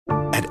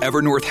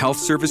Evernorth Health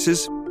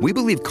Services, we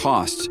believe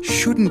costs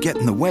shouldn't get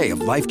in the way of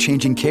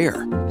life-changing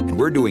care, and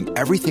we're doing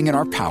everything in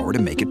our power to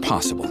make it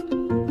possible.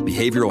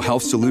 Behavioral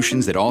health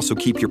solutions that also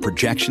keep your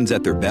projections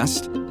at their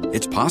best?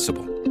 It's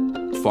possible.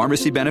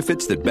 Pharmacy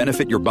benefits that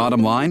benefit your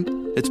bottom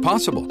line? It's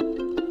possible.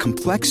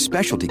 Complex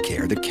specialty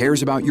care that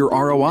cares about your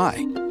ROI?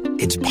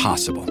 It's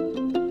possible.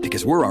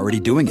 Because we're already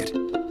doing it.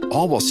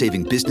 All while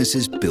saving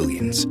businesses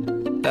billions.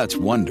 That's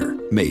Wonder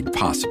made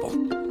possible.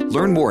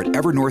 Learn more at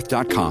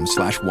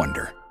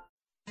evernorth.com/wonder.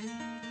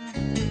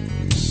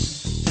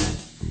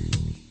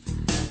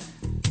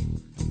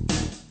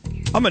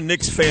 I'm a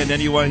Knicks fan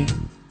anyway.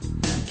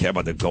 I care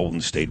about the Golden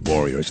State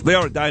Warriors. They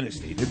are a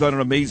dynasty. They've done an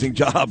amazing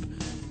job.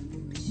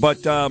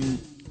 But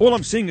all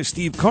I'm seeing is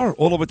Steve Kerr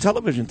all over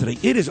television today.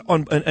 It is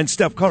and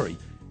Steph Curry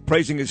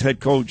praising his head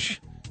coach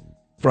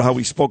for how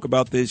he spoke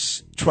about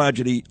this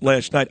tragedy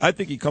last night. I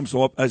think he comes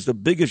off as the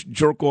biggest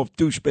jerk-off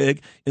douchebag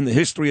in the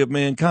history of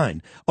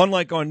mankind.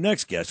 Unlike our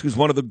next guest, who's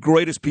one of the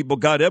greatest people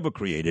God ever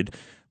created,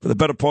 for the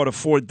better part of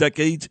 4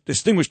 decades,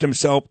 distinguished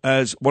himself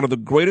as one of the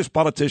greatest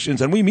politicians,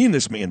 and we mean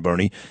this, me and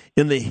Bernie,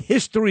 in the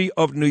history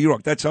of New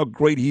York. That's how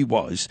great he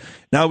was.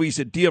 Now he's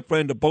a dear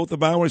friend of both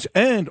of ours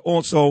and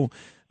also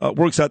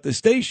works at the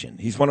station.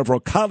 He's one of our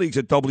colleagues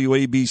at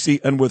WABC,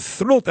 and we're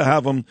thrilled to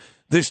have him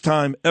this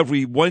time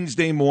every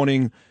Wednesday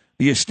morning,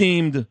 the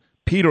esteemed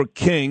Peter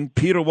King.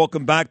 Peter,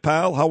 welcome back,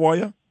 pal. How are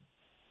you?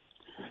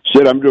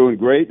 Sid, I'm doing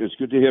great. It's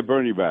good to hear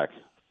Bernie back.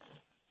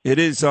 It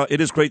is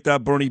great to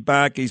have Bernie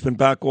back. He's been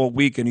back all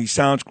week, and he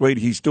sounds great.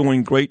 He's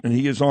doing great, and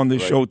he is on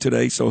this show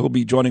today, so he'll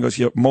be joining us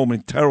here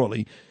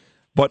momentarily.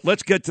 But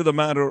let's get to the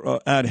matter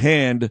at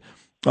hand.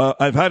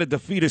 I've had a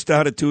defeatist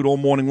attitude all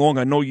morning long.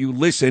 I know you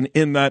listen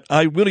in that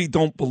I really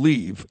don't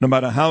believe, no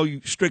matter how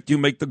strict you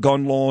make the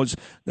gun laws,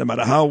 no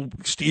matter how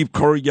Steve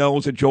Kerr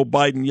yells or Joe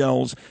Biden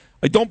yells,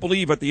 I don't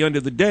believe at the end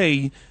of the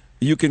day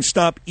you can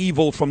stop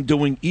evil from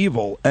doing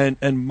evil. And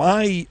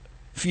my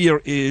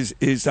fear is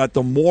that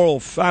the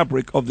moral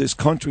fabric of this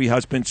country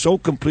has been so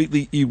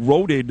completely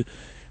eroded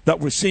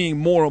that we're seeing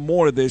more and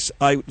more of this.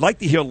 I'd like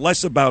to hear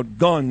less about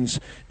guns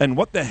and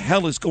what the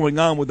hell is going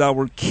on with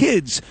our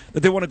kids that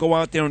they want to go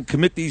out there and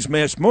commit these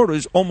mass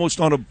murders almost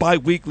on a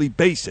biweekly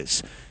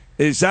basis.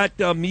 Is that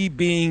me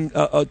being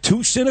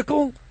too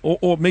cynical,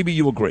 or maybe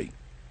you agree?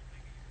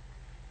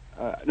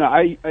 No,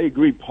 I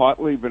agree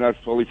partly, but not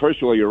fully.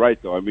 First of all, you're right,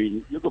 though. I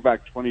mean, you go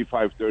back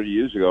 25, 30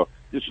 years ago,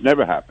 this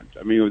never happened.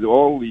 I mean, with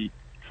all the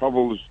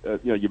troubles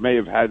you may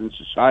have had in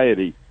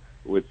society,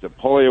 with the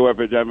polio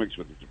epidemics,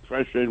 with the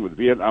Depression, with the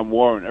Vietnam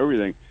War and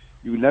everything,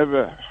 you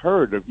never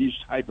heard of these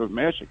type of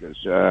massacres,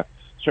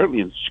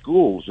 certainly in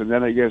schools. And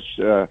then I guess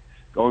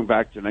going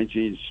back to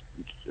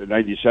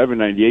 1997,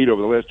 98,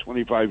 over the last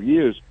 25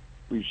 years,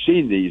 we've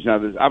seen these. Now,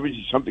 there's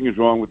obviously something is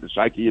wrong with the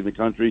psyche of the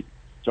country.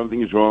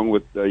 Something is wrong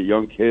with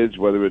young kids,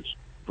 whether it's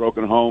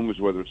broken homes,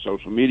 whether it's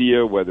social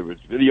media, whether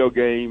it's video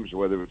games,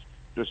 whether it's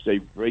just a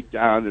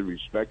breakdown in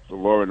respect for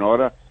law and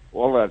order.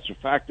 All that's a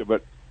factor.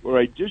 But where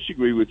I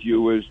disagree with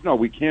you is, no,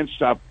 we can't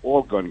stop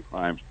all gun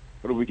crimes,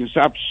 but if we can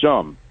stop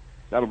some,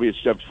 that'll be a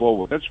step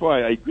forward. That's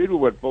why I agree with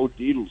what Bo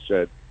Dietl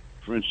said,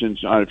 for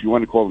instance, on if you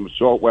want to call them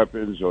assault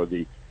weapons or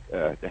the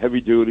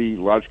heavy-duty,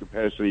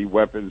 large-capacity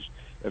weapons,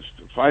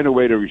 find a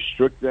way to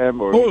restrict them.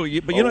 Or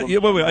but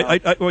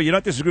you're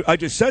not disagreeing. I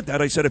just said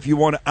that. I said if you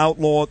want to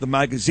outlaw the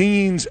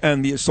magazines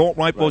and the assault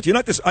rifles, right. You're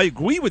not. I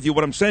agree with you.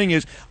 What I'm saying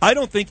is, I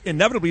don't think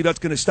inevitably that's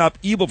going to stop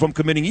evil from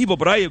committing evil.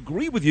 But I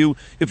agree with you.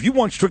 If you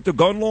want stricter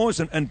gun laws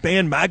and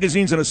ban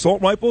magazines and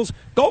assault rifles,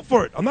 go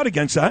for it. I'm not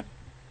against that.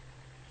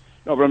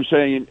 No, but I'm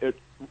saying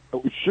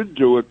we should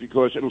do it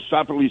because it'll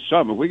stop at least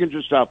some. If we can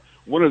just stop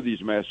one of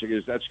these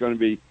massacres, that's going to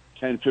be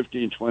 10,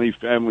 15, 20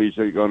 families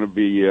that are going to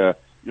be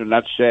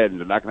not sad and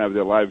they're not going to have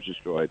their lives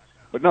destroyed.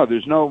 But no,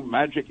 there's no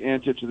magic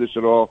answer to this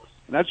at all.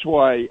 And that's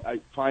why I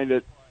find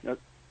it,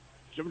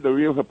 some of the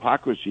real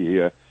hypocrisy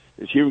here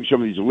is hearing some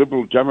of these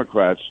liberal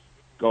Democrats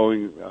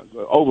going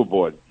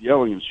overboard,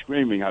 yelling and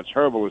screaming how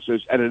terrible this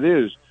is. And it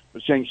is,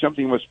 but saying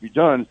something must be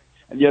done.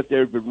 And yet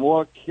there have been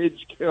more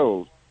kids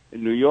killed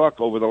in New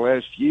York over the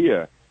last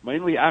year,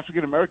 mainly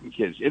African-American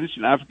kids.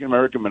 Innocent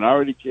African-American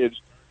minority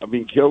kids are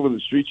being killed in the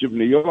streets of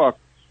New York.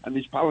 And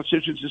these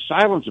politicians are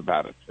silent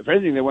about it. If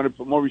anything, they want to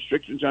put more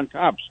restrictions on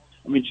cops.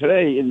 I mean,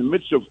 today, in the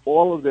midst of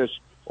all of this,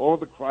 all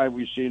of the crime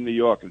we see in New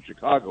York and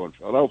Chicago and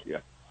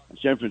Philadelphia and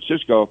San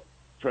Francisco,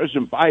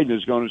 President Biden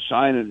is going to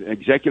sign an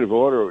executive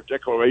order or a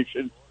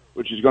declaration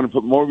which is going to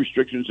put more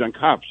restrictions on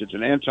cops. It's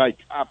an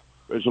anti-cop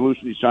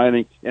resolution he's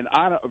signing in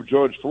honor of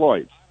George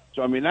Floyd.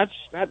 So, I mean, that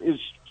is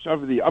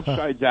some of the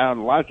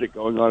upside-down logic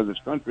going on in this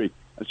country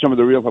and some of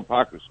the real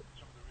hypocrisy.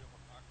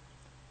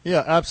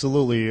 Yeah,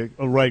 absolutely.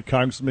 Right,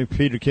 Congressman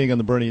Peter King on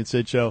the Bernie and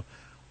Sid show.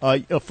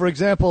 For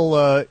example,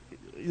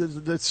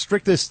 the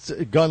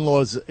strictest gun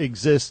laws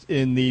exist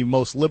in the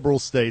most liberal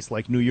states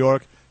like New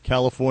York,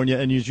 California,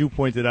 and as you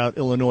pointed out,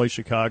 Illinois,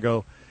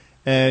 Chicago.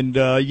 And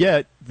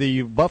yet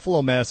the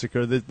Buffalo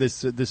massacre,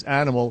 this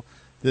animal,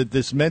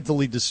 this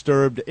mentally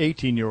disturbed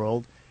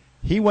 18-year-old,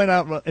 he went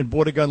out and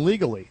bought a gun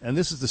legally. And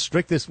this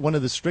is one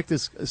of the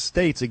strictest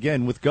states,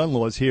 again, with gun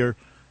laws here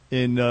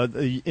in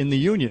the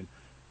Union.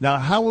 Now,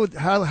 how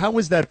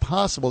is that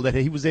possible that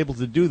he was able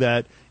to do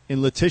that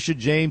in Letitia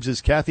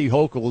James's, Kathy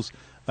Hochul's,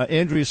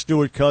 Andrea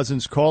Stewart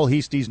Cousins, Carl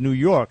Heastie's New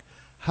York?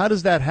 How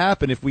does that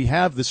happen if we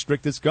have the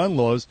strictest gun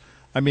laws?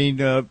 I mean,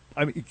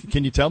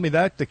 can you tell me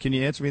that? Can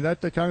you answer me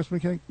that, Congressman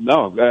King?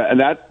 No, and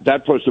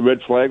that plus the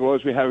red flag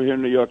laws we have here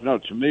in New York. No,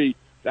 to me,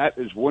 that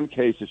is one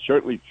case that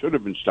certainly should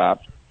have been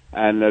stopped.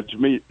 And to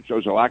me, it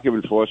shows a lack of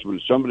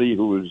enforcement. Somebody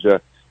who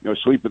was,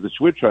 asleep at the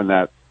switch on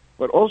that.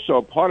 But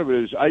also, part of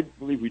it is I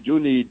believe we do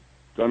need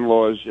gun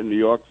laws in New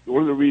York.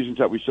 One of the reasons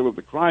that we still have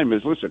the crime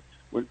is, listen,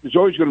 there's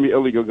always going to be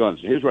illegal guns.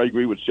 Here's where I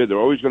agree with Sid. There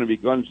are always going to be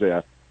guns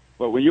there.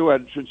 But when you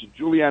had, since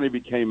Giuliani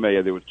became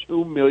mayor, there were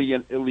 2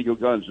 million illegal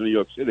guns in New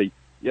York City,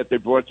 yet they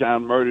brought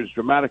down murders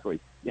dramatically.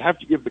 You have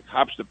to give the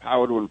cops the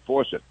power to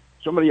enforce it.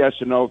 Somebody has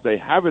to know if they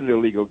have an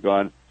illegal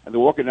gun and they're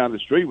walking down the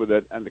street with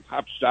it and the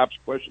cop stops,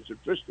 questions, and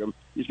frisks him,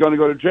 he's going to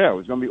go to jail.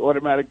 It's going to be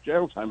automatic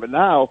jail time. But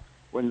now,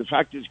 when the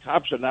fact is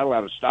cops are not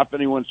allowed to stop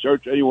anyone,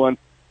 search anyone,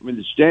 I mean,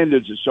 the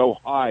standards are so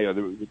high, or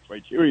the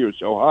criteria are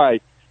so high,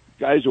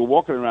 guys are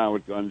walking around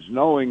with guns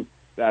knowing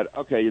that,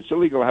 okay, it's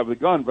illegal to have the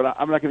gun, but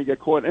I'm not going to get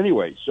caught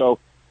anyway. So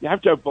you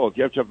have to have both.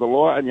 You have to have the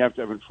law and you have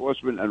to have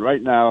enforcement. And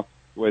right now,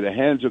 where the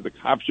hands of the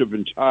cops have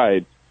been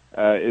tied,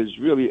 is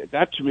really,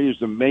 that to me is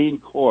the main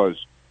cause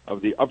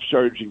of the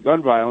upsurge in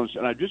gun violence.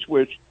 And I just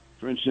wish,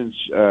 for instance,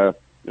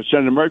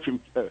 Senator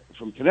Murphy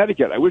from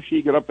Connecticut, I wish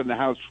he'd get up in the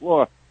House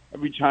floor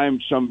every time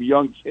some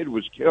young kid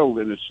was killed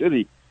in a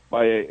city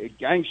by a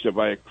gangster,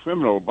 by a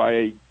criminal,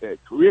 by a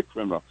career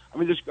criminal. I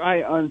mean, this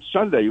guy on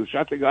Sunday who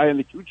shot the guy in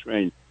the Q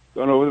train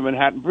going over the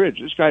Manhattan Bridge.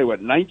 This guy,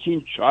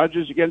 19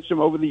 charges against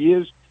him over the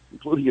years,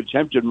 including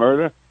attempted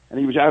murder, and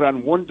he was out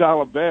on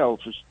 $1 bail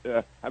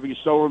for having a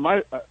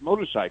stolen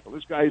motorcycle.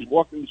 This guy is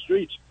walking the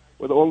streets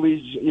with all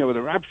these, with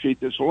a rap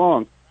sheet this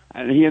long,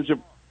 and he ends up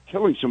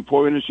killing some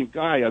poor innocent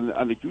guy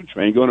on the Q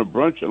train going to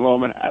brunch in Lower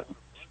Manhattan.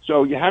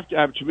 So you have to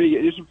have, to me,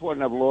 it is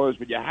important to have laws,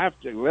 but you have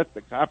to let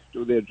the cops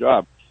do their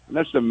job. And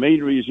that's the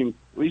main reason,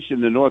 at least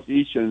in the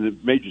Northeast and the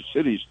major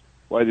cities,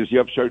 why there's the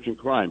upsurge in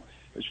crime.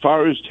 As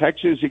far as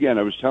Texas, again,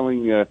 I was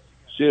telling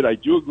Sid, I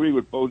do agree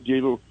with Bo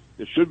Dietl.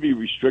 There should be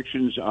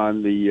restrictions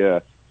on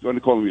the, going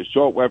to call them the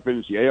assault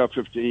weapons, the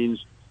AR-15s.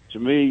 To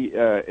me,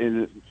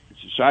 in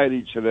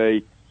society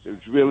today,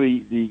 it's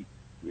really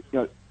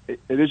it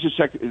is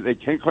they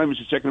can't claim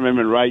it's a Second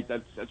Amendment right.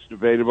 That's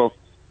debatable.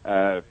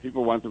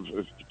 People want them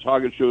for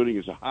target shooting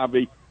as a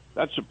hobby.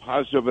 That's a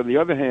positive. On the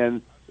other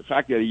hand, the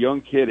fact that a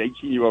young kid,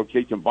 18-year-old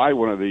kid, can buy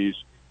one of these,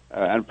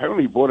 and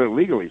apparently he bought it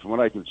legally, from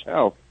what I can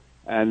tell,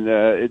 and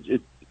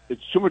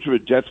it's too much of a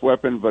death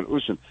weapon. But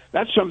listen,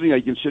 that's something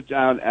I can sit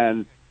down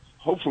and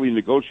hopefully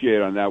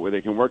negotiate on that, where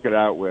they can work it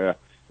out, where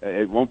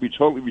it won't be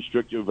totally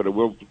restrictive, but it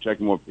will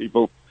protect more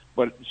people.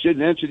 But Sid,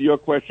 in answer to your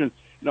question,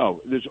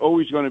 no, there's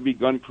always going to be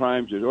gun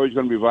crimes. There's always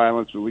going to be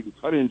violence, but we can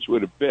cut into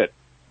it a bit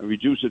and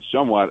reduce it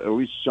somewhat. At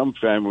least some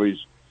families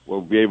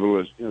will be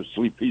able to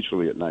sleep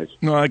peacefully at night.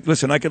 No,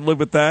 listen, I could live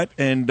with that.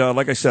 And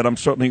like I said, I'm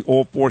certainly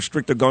all for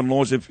stricter gun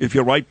laws. If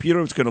you're right,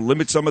 Peter, it's going to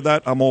limit some of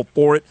that. I'm all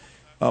for it.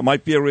 My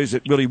fear is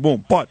it really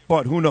won't. But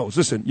who knows?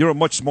 Listen, you're a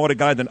much smarter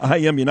guy than I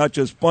am. You're not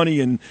just funny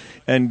and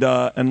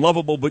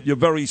lovable, but you're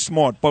very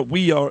smart. But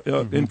we are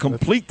in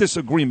complete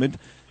disagreement,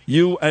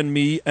 you and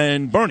me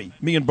and Bernie.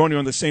 Me and Bernie are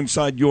on the same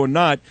side. You're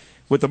not,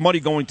 with the money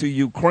going to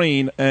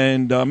Ukraine.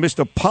 And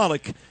Mr.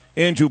 Pollock,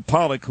 Andrew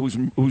Pollock,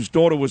 whose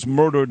daughter was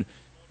murdered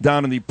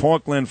down in the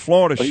Parkland,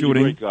 Florida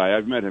shooting. He's a great guy.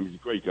 I've met him. He's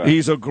a great guy.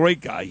 He's a great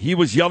guy. He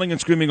was yelling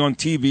and screaming on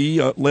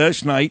TV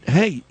last night,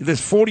 hey,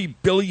 there's $40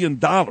 billion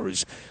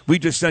we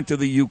just sent to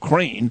the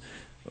Ukraine.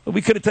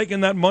 We could have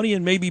taken that money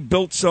and maybe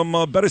built some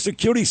better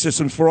security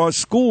systems for our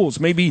schools,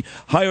 maybe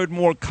hired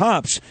more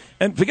cops.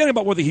 And forgetting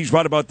about whether he's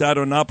right about that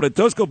or not, but it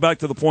does go back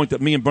to the point that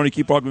me and Bernie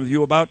keep arguing with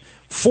you about.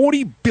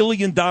 $40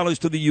 billion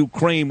to the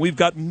Ukraine. We've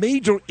got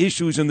major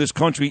issues in this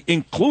country,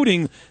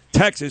 including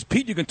Texas.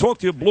 Pete, you can talk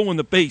to your blue in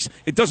the base.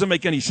 It doesn't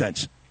make any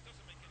sense.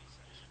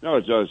 No,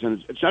 it does.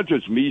 And it's not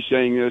just me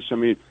saying this. I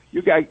mean,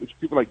 you guys,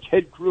 people like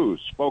Ted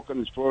Cruz spoke on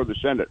the floor of the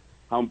Senate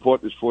how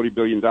important this $40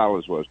 billion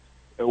was.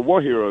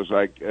 War heroes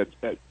like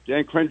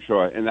Dan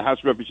Crenshaw in the House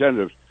of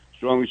Representatives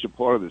strongly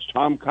supported this.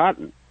 Tom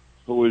Cotton,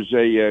 who was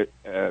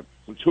a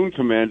platoon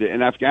commander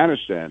in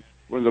Afghanistan,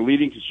 one of the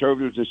leading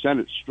conservatives in the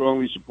Senate,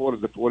 strongly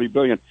supported the $40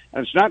 billion.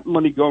 And it's not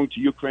money going to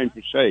Ukraine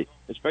per se.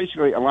 It's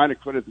basically a line of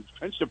credit the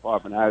Defense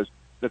Department has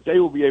that they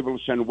will be able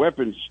to send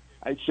weapons.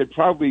 I'd say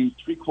probably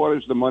 3/4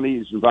 of the money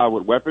is involved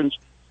with weapons,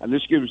 and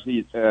this gives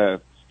the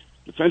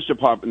Defense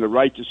Department the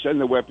right to send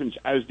the weapons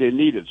as they're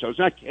needed. So it's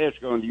not cash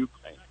going to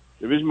Ukraine.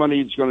 There is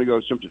money that's going to go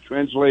some to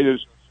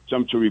translators,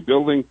 some to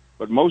rebuilding,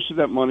 but most of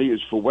that money is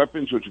for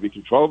weapons which will be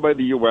controlled by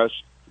the U.S.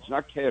 It's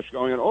not cash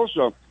going. And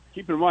also,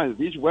 keep in mind that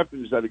these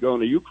weapons that are going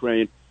to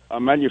Ukraine are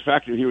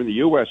manufactured here in the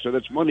U.S., so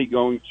that's money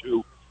going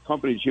to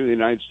companies here in the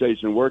United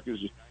States and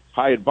workers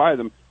hired by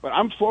them. But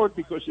I'm for it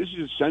because this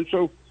is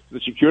essential to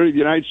the security of the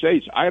United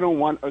States. I don't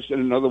want us in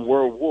another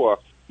world war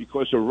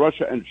because of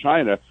Russia and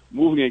China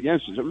moving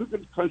against us. And look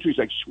at countries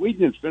like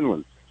Sweden and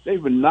Finland.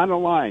 They've been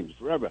non-aligned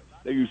forever.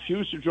 They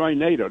refused to join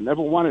NATO,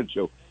 never wanted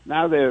to.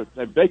 Now they're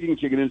begging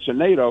to get into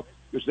NATO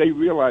because they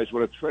realize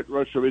what a threat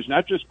Russia is,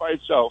 not just by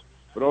itself,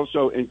 but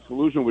also in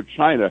collusion with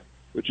China,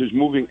 which is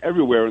moving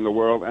everywhere in the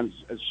world and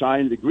has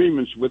signed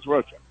agreements with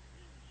Russia.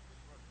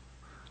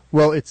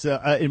 Well, it's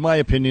in my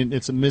opinion,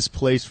 it's a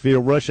misplaced fear.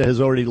 Russia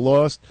has already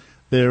lost.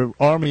 Their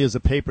army is a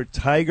paper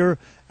tiger,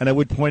 and I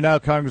would point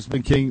out,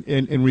 Congressman King,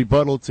 in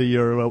rebuttal to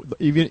your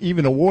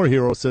even a war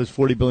hero says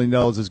 $40 billion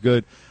is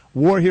good.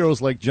 War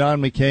heroes like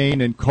John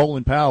McCain and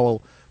Colin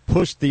Powell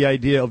pushed the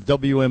idea of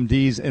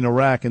WMDs in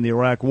Iraq in the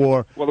Iraq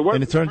War,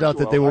 and it turned out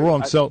that they were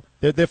wrong. So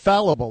they're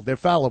fallible. They're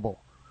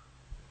fallible.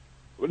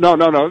 No.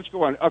 Let's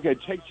go on. Okay,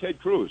 take Ted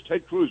Cruz.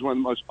 Ted Cruz, one of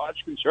the most arch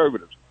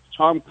conservatives.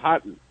 Tom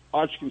Cotton,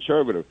 arch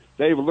conservative.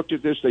 They've looked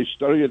at this. They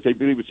studied it. They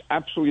believe it's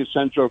absolutely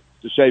essential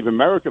to save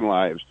American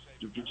lives,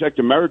 to protect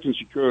American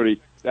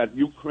security, that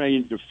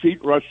Ukraine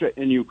defeat Russia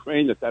in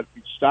Ukraine, that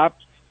be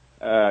stopped,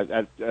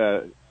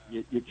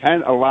 you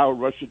can't allow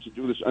Russia to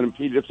do this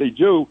unimpeded. If they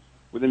do,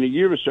 within a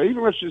year or so,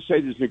 even let's just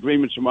say there's an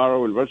agreement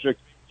tomorrow and Russia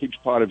keeps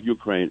part of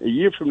Ukraine. A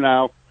year from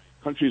now,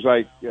 countries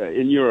like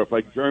in Europe,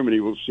 like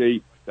Germany, will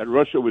see that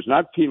Russia was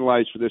not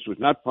penalized for this, was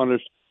not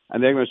punished,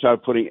 and they're going to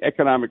start putting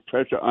economic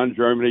pressure on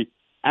Germany.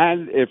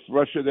 And if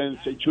Russia then,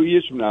 say 2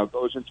 years from now,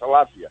 goes into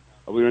Latvia,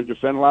 are we going to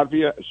defend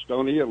Latvia,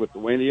 Estonia,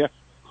 Lithuania,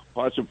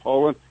 parts of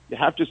Poland? You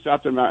have to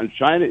stop them now. And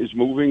China is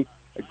moving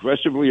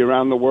aggressively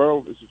around the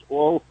world. This is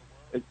all,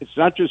 it's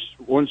not just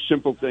one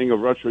simple thing of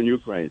Russia and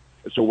Ukraine.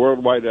 It's a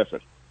worldwide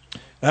effort.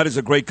 That is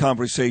a great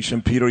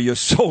conversation, Peter. You're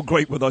so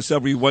great with us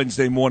every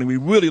Wednesday morning. We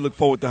really look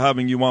forward to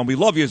having you on. We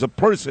love you as a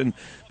person,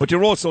 but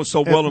you're also so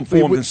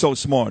well-informed and so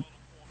smart.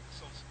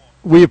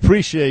 We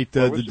appreciate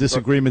the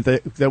disagreement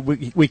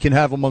that we can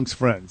have amongst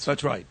friends.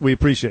 That's right. We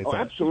appreciate that.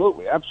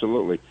 Absolutely,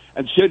 absolutely.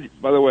 And Sid,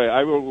 by the way,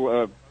 I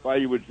will buy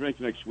you a drink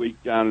next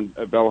week down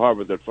at Bell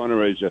Harbor, that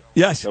fundraiser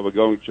that we're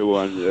going to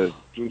on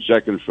June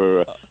 2nd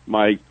for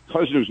my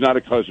cousin who's not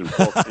a cousin.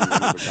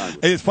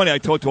 It's funny, I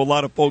talked to a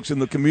lot of folks in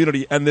the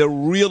community, and they're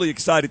really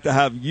excited to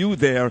have you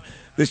there.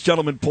 This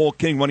gentleman, Paul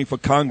King, running for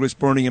Congress,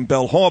 Bernie in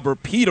Bell Harbor.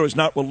 Peter is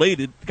not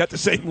related, got the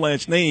same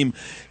last name,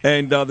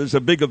 and there's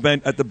a big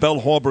event at the Bell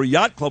Harbor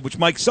Yacht Club, which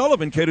Mike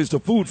Sullivan caters the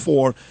food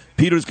for.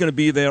 Peter's going to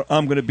be there.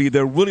 I'm going to be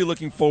there. Really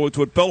looking forward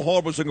to it. Bell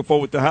Harbor's looking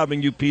forward to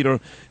having you, Peter.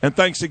 And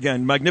thanks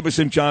again.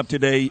 Magnificent job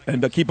today,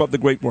 and keep up the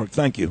great work.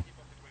 Thank you.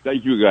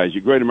 Thank you, guys.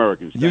 You're great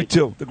Americans. You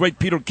too. The great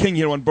Peter King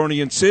here on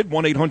Bernie and Sid,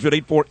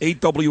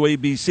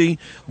 1-800-848-WABC,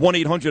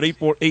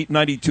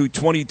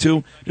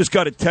 1-800-848-9222. Just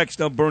got a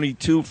text of Bernie,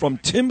 too, from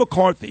Tim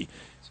McCarthy,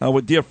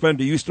 a dear friend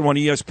who used to run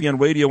ESPN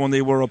Radio when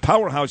they were a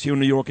powerhouse here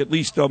in New York, at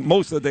least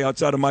most of the day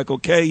outside of Michael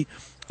Kay.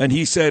 And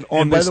he said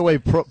on and by the way,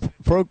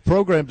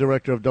 program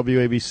director of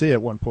WABC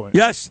at one point.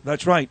 Yes,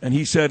 that's right. And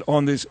he said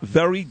on this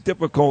very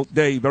difficult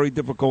day,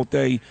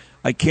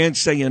 I can't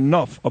say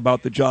enough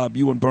about the job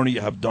you and Bernie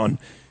have done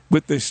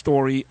with this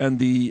story and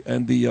the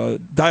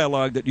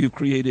dialogue that you've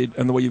created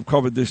and the way you've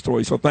covered this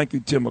story. So thank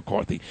you, Tim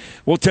McCarthy.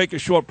 We'll take a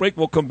short break.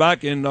 We'll come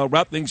back and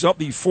wrap things up.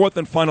 The fourth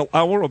and final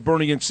hour of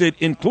Bernie and Sid,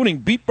 including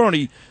Beat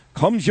Bernie,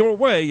 comes your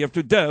way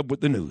after Deb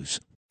with the news.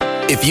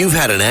 If you've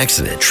had an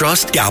accident,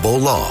 trust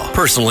Gabo Law,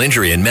 personal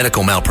injury and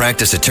medical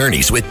malpractice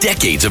attorneys with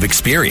decades of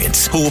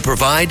experience who will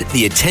provide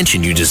the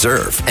attention you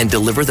deserve and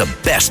deliver the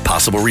best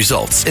possible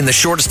results in the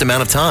shortest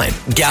amount of time.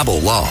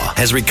 Gabo Law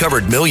has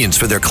recovered millions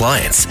for their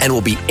clients and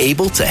will be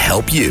able to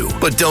help you.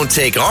 But don't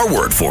take our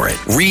word for it.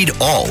 Read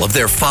all of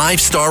their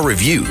 5-star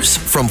reviews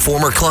from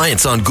former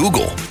clients on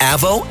Google,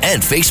 Avo,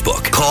 and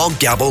Facebook. Call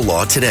Gabo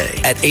Law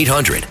today at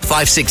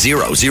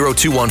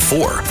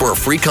 800-560-0214 for a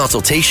free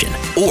consultation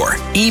or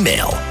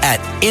email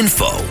at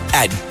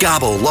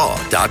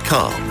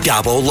info@gabolaw.com.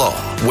 Gabo Law,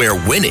 where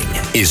winning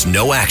is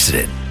no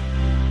accident.